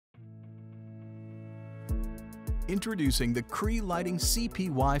Introducing the Cree Lighting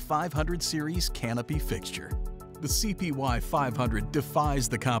CPY500 series Canopy fixture. The CPY500 defies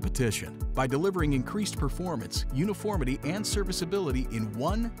the competition by delivering increased performance, uniformity, and serviceability in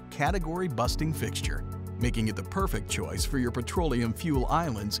one category-busting fixture, making it the perfect choice for your petroleum fuel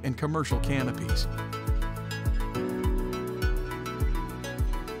islands and commercial canopies.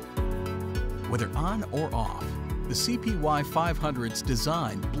 Whether on or off, the CPY500's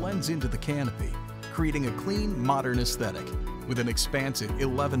design blends into the canopy, creating a clean, modern aesthetic. With an expansive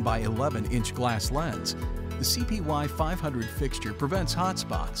 11 by 11 inch glass lens, the CPY500 fixture prevents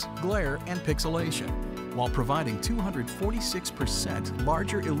hotspots, glare, and pixelation, while providing 246%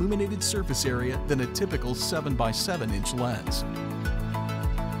 larger illuminated surface area than a typical 7 by 7 inch lens.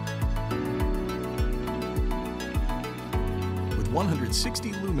 With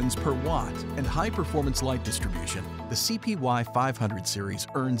 160 lumens per watt and high-performance light distribution, the CPY500 series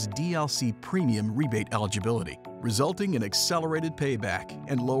earns DLC Premium rebate eligibility, resulting in accelerated payback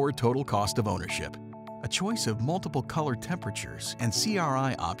and lower total cost of ownership. A choice of multiple color temperatures and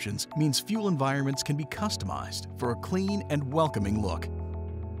CRI options means fuel environments can be customized for a clean and welcoming look.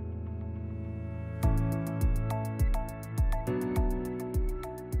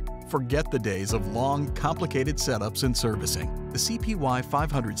 Forget the days of long, complicated setups and servicing. The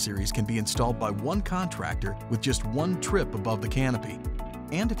CPY500 series can be installed by one contractor with just one trip above the canopy.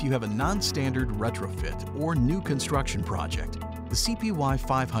 And if you have a non-standard retrofit or new construction project, the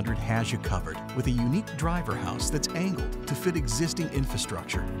CPY500 has you covered with a unique driver house that's angled to fit existing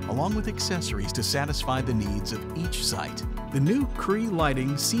infrastructure, along with accessories to satisfy the needs of each site. The new Cree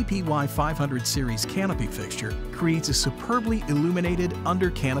Lighting CPY500 series canopy fixture creates a superbly illuminated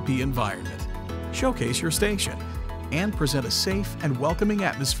under-canopy environment. Showcase your station and present a safe and welcoming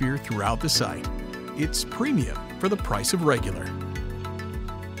atmosphere throughout the site. It's premium for the price of regular.